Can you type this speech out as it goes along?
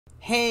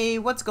Hey,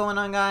 what's going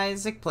on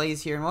guys? Zick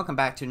Plays here and welcome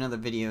back to another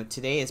video.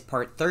 Today is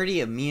part 30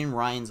 of me and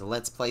Ryan's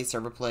Let's Play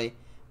server play,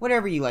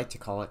 whatever you like to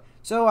call it.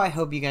 So I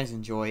hope you guys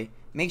enjoy.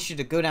 Make sure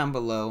to go down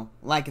below,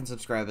 like and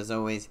subscribe as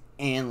always,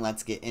 and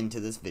let's get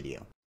into this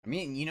video. I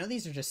mean, you know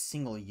these are just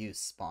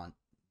single-use spawners,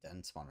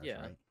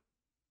 Yeah, right?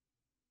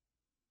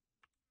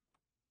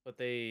 but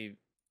they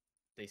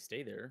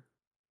stay there.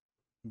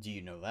 Do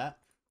you know that?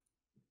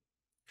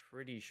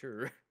 Pretty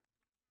sure,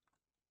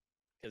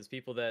 because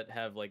people that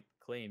have like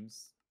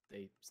claims,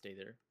 they stay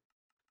there.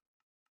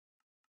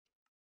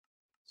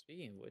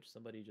 Speaking of which,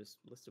 somebody just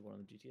listed one on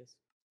the GTS.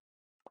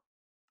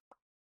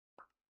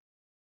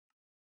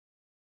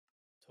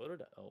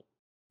 Oh,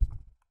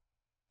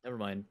 never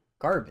mind.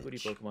 Booty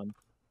Garbage. Pokemon.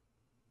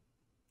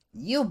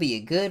 You'll be a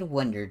good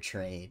wonder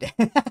trade.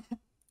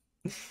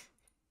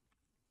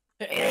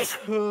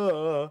 Slash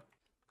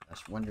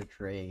wonder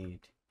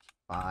trade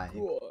 5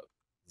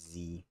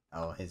 Z.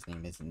 Oh, his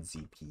name isn't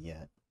ZP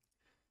yet.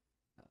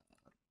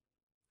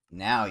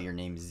 Now your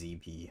name's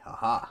ZP.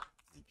 Haha.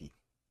 ZP.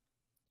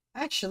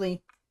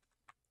 Actually,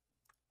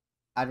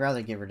 I'd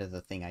rather get rid of the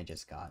thing I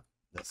just got.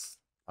 This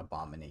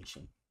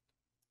abomination.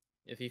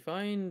 If you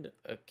find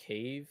a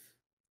cave,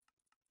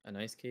 a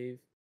nice cave,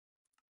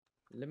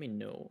 let me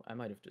know. I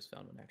might have just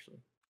found one actually.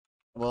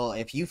 Well,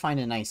 if you find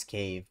a nice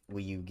cave,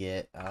 will you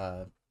get,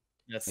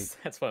 That's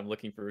why I'm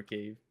looking for a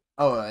cave.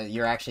 Oh,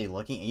 you're actually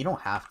looking? You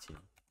don't have to.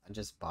 I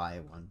just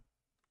buy one.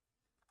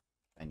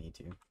 If I need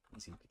to.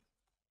 ZP.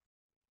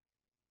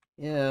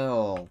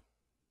 Ew.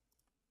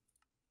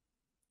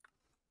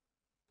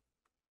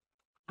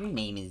 Your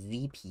name is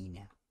ZP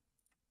now.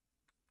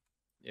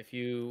 If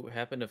you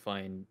happen to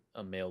find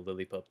a male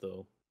Lillipup,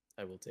 though,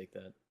 I will take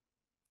that.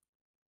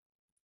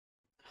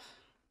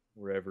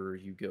 Wherever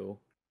you go.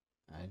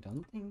 I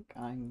don't think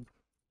I'm...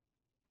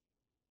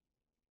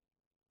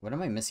 What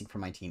am I missing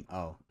from my team?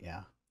 Oh,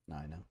 yeah. No,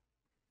 I know.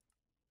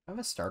 I have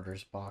a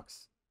starters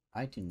box.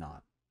 I do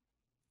not.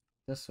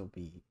 This will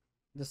be...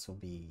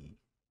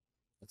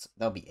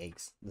 That'll be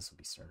eggs. This will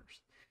be starters.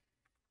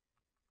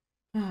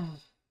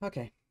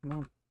 Okay,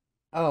 well...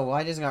 Oh, well,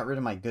 I just got rid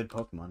of my good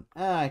Pokemon.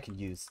 I could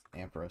use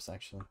Ampharos,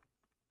 actually.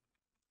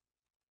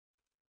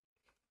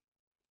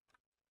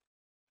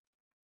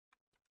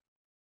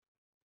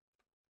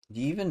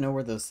 Do you even know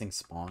where those things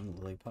spawn,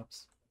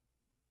 Lillipups?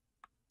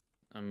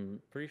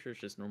 I'm pretty sure it's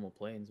just normal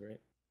plains,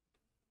 right?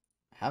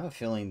 I have a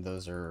feeling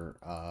those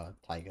are,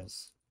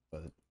 Taigas,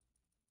 but...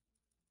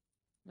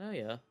 Oh,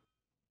 yeah.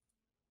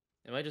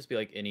 It might just be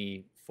like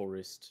any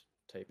forest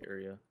type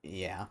area.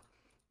 Yeah.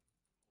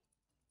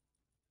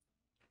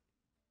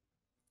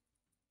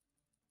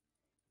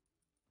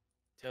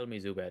 Tell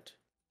me, Zubat,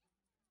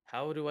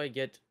 how do I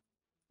get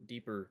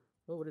deeper?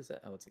 Oh, what is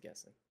that? Oh, it's a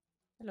ghastly.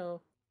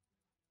 Hello.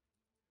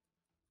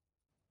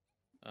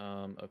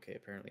 Okay,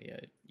 apparently,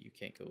 you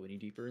can't go any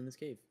deeper in this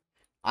cave.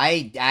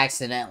 I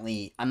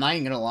accidentally... I'm not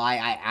even gonna lie,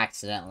 I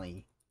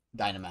accidentally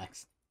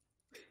Dynamax.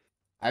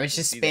 I was I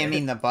just see that.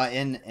 spamming the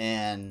button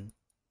and...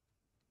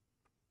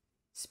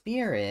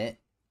 Spirit?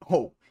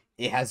 Oh,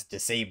 it has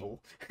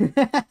disable.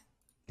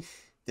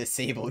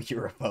 Disable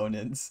your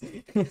opponents.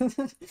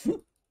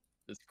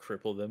 Just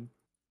cripple them.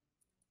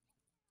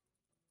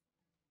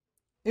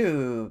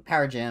 Ooh,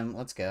 Power Gem,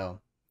 let's go.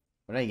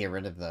 What did I get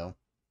rid of, though?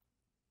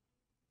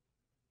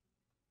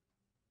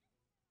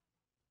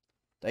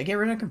 Did I get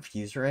rid of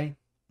Confuse Ray?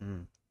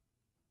 Hmm.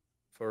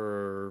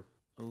 For...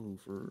 Oh,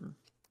 for...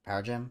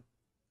 Power Gem?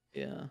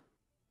 Yeah.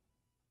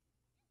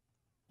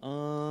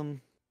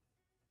 Um...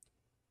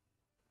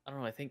 I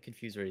don't know, I think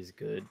Confuse Ray is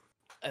good.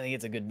 I think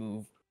it's a good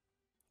move.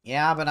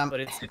 Yeah, but I'm... But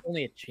it's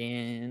only a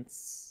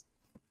chance.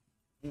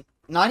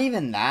 Not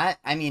even that.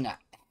 I mean,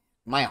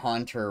 my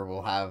Haunter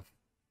will have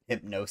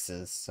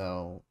Hypnosis,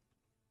 so...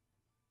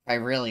 If I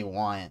really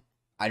want,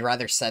 I'd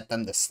rather set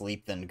them to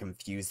sleep than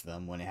confuse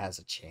them when it has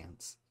a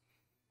chance.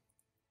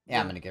 Yeah,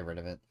 I'm gonna get rid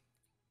of it.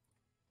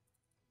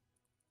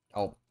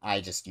 Oh,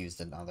 I just used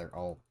another.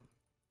 Oh.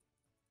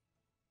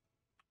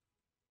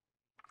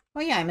 Oh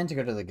yeah, I meant to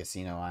go to the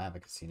casino. I have a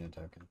casino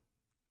token.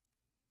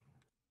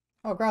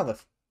 Oh,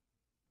 Growlithe.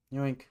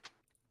 Yoink.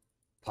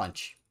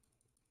 Punch.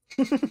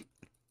 Beat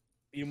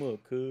him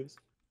up, cuz.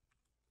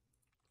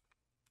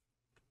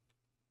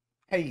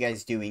 How you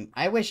guys doing?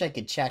 I wish I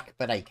could check,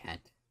 but I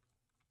can't.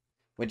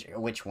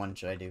 Which one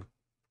should I do?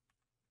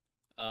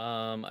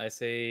 I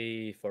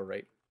say far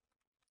right.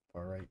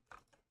 Alright.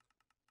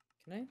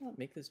 Can I not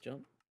make this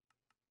jump?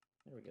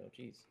 There we go,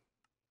 jeez.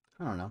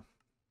 I don't know.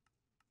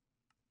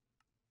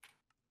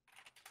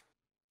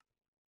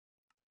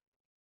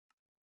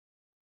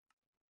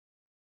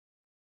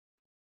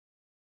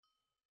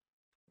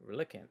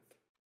 Relicanth.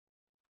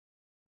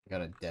 I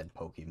got a dead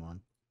Pokemon.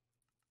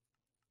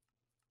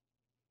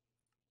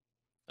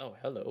 Oh,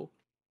 hello.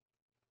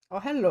 Oh,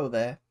 hello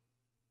there.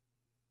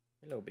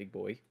 Hello, big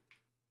boy.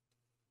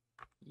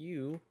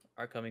 You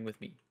are coming with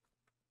me.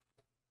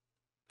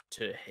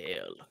 To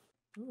hell.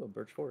 Ooh, a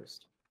birch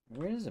forest.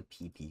 Where is a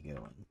PP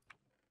going?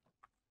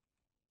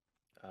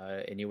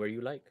 Anywhere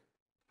you like.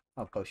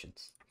 Oh,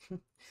 potions.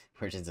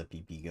 Where does a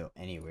PP go?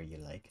 Anywhere you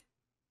like.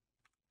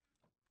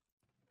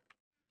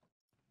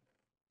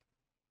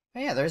 Oh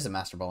yeah, there's a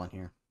Master Ball in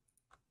here.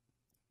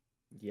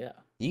 Yeah.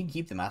 You can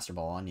keep the Master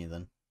Ball on you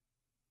then.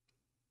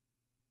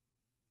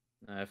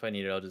 If I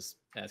need it, I'll just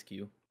ask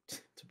you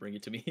to bring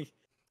it to me.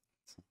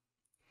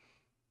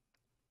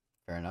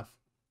 Fair enough.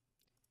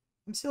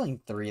 I'm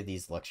stealing 3 of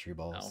these luxury Ow.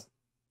 balls.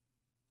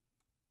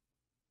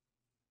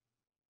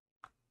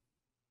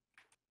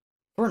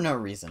 For no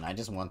reason, I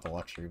just want the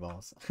luxury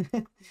balls.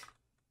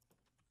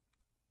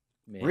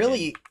 Man.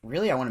 Really,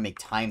 I want to make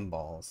time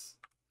balls.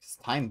 Because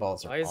time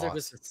balls are Why is there awesome.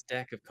 just a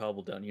stack of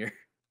cobble down here?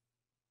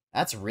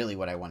 That's really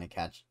what I want to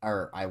catch,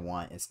 or I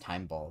want, is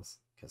time balls.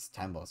 Because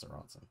time balls are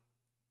awesome.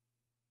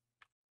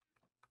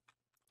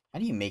 How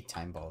do you make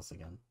time balls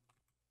again?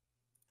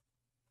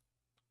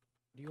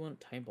 What do you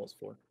want time balls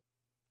for?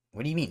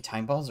 What do you mean?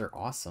 Time balls are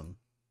awesome.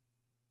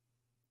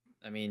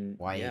 I mean,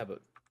 White, yeah,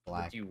 but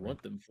black, what do you red.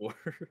 want them for?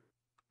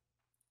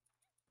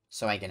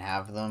 So I can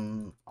have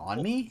them on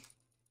Oh. me?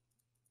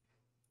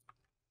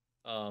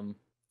 Um,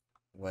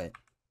 What?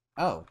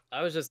 Oh.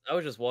 I was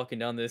just walking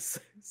down this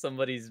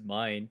somebody's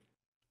mine.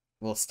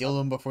 We'll steal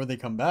them before they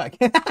come back.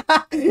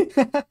 That's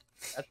a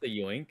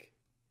yoink.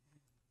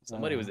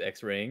 Somebody was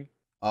X-raying.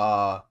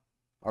 Our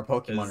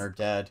Pokemon 'Cause- are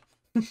dead.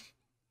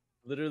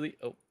 Literally.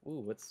 Oh,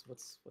 ooh, what's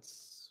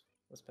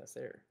past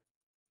there?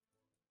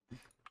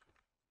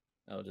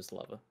 Oh, just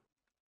lava.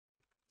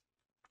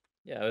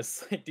 Yeah, I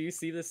was like, do you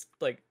see this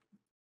like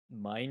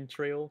mine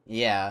trail?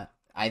 Yeah,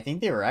 I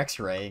think they were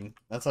X-raying.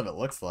 That's what it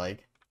looks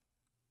like.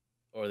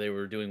 Or they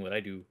were doing what I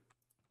do.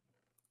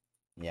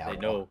 Yeah, They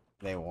know.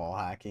 they wall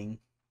hacking.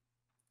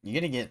 You're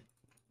gonna get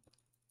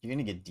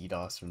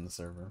DDoS from the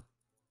server.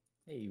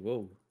 Hey,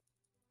 whoa.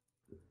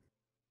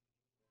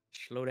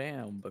 Slow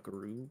down,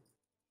 buckaroo.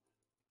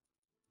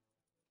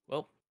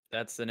 Well,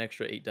 that's an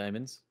extra 8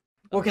 diamonds.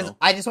 Well, because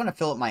I just want to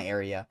fill up my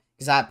area.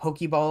 Because I have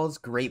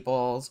Pokeballs, Great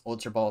Balls,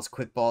 Ultra Balls,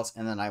 Quick Balls,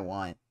 and then I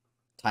want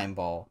Time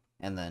Ball,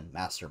 and then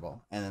Master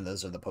Ball. And then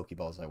those are the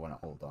Pokeballs I want to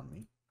hold on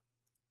me.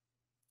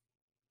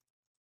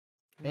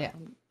 But yeah.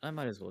 I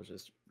might as well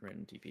just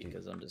random TP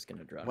because I'm just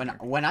gonna drop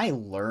When I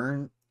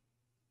learn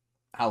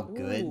how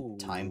good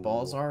Time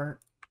Balls Ooh. are,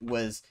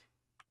 was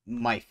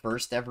my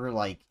first ever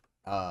like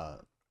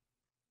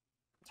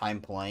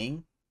time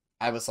playing.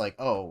 I was like,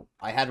 oh,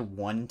 I had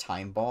 1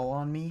 Time Ball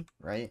on me,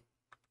 right?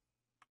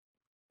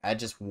 I had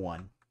just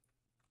 1.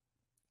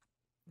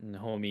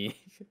 Homie.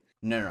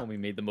 No. Homie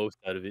made the most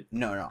out of it.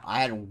 No.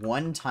 I had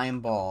 1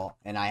 Time Ball,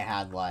 and I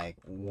had like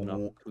One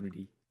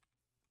opportunity.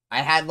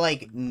 I had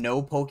like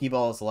no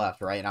Pokeballs left,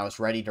 right? And I was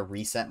ready to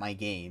reset my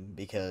game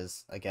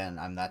because, again,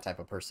 I'm that type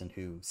of person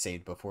who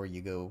saved before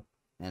you go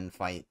and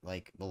fight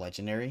like the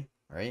legendary,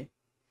 right?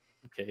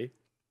 Okay.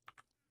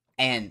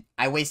 And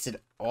I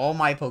wasted all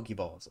my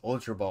Pokeballs,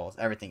 Ultra Balls,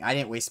 everything. I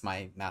didn't waste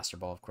my Master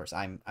Ball, of course.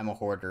 I'm a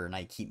hoarder and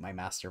I keep my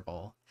Master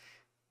Ball.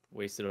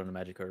 Wasted on a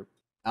Magikarp.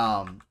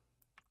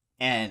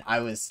 And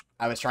I was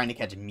trying to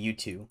catch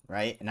Mewtwo,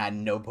 right? And I had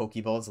no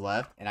Pokeballs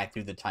left, and I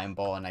threw the Time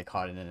Ball and I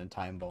caught it in a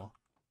Time Ball.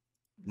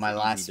 My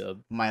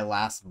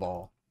last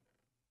ball.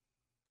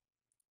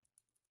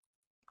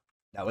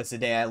 That was the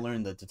day I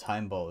learned that the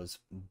Time Ball was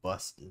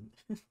busted.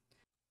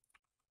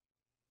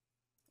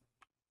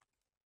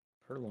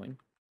 Purloin.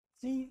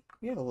 See,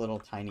 we have a little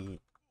tiny.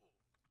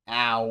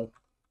 Ow.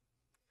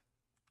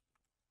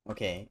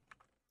 Okay.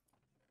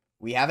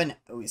 We have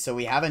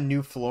a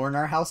new floor in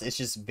our house. It's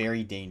just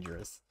very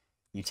dangerous.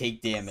 You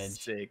take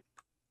damage. Sick.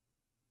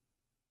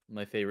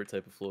 My favorite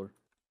type of floor.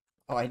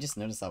 Oh, I just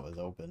noticed that was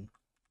open.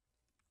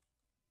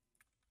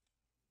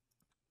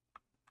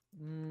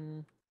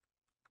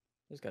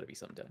 There's got to be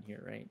something down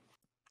here, right?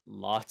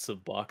 Lots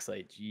of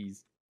bauxite.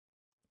 Jeez.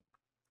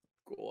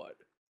 God.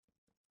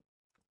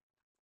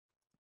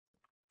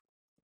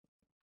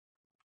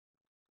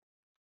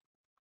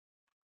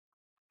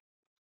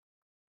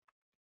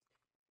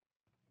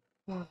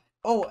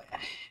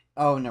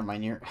 Oh, never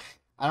mind.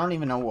 I don't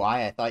even know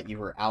why I thought you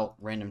were out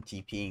random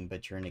TPing,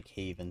 but you're in a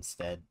cave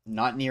instead.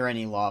 Not near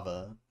any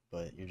lava,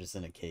 but you're just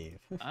in a cave.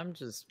 I'm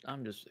just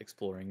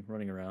exploring,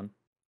 running around.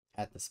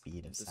 At the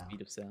speed of The sound.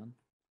 speed of sound.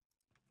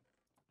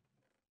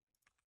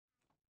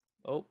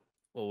 Oh,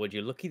 well, would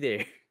you looky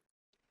there?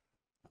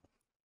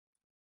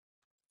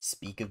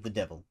 Speak of the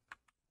devil.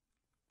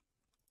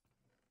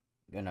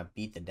 I'm gonna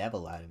beat the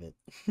devil out of it.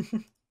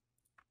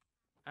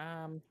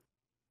 I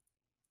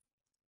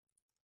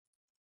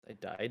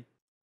died.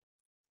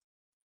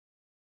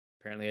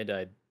 Apparently I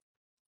died.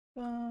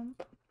 Bum,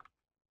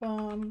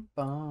 bum,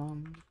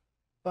 bum,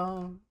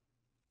 bum.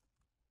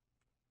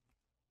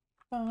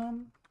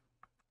 Bum,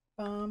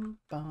 bum,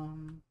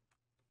 bum.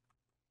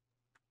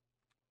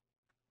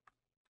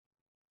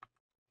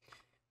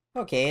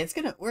 Okay,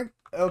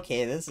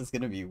 okay, this is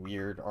gonna be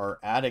weird. Our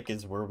attic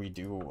is where we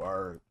do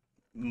our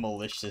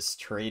malicious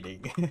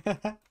trading.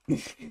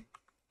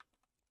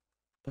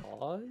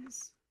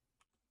 Pause?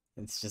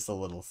 It's just a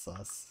little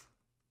sus.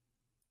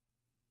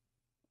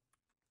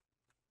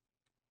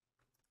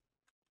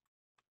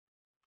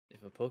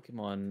 If a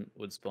Pokemon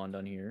would spawn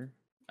down here,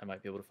 I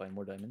might be able to find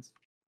more diamonds.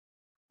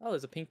 Oh,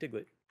 there's a pink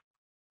Diglett.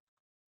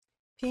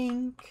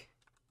 Pink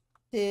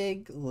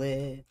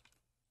Diglett.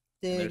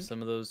 And Dig. there's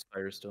some of those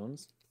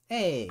firestones.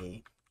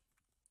 Hey.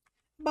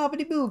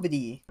 Bobbity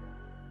boobity.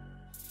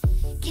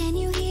 Can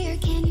you hear,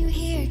 can you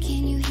hear,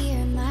 can you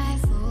hear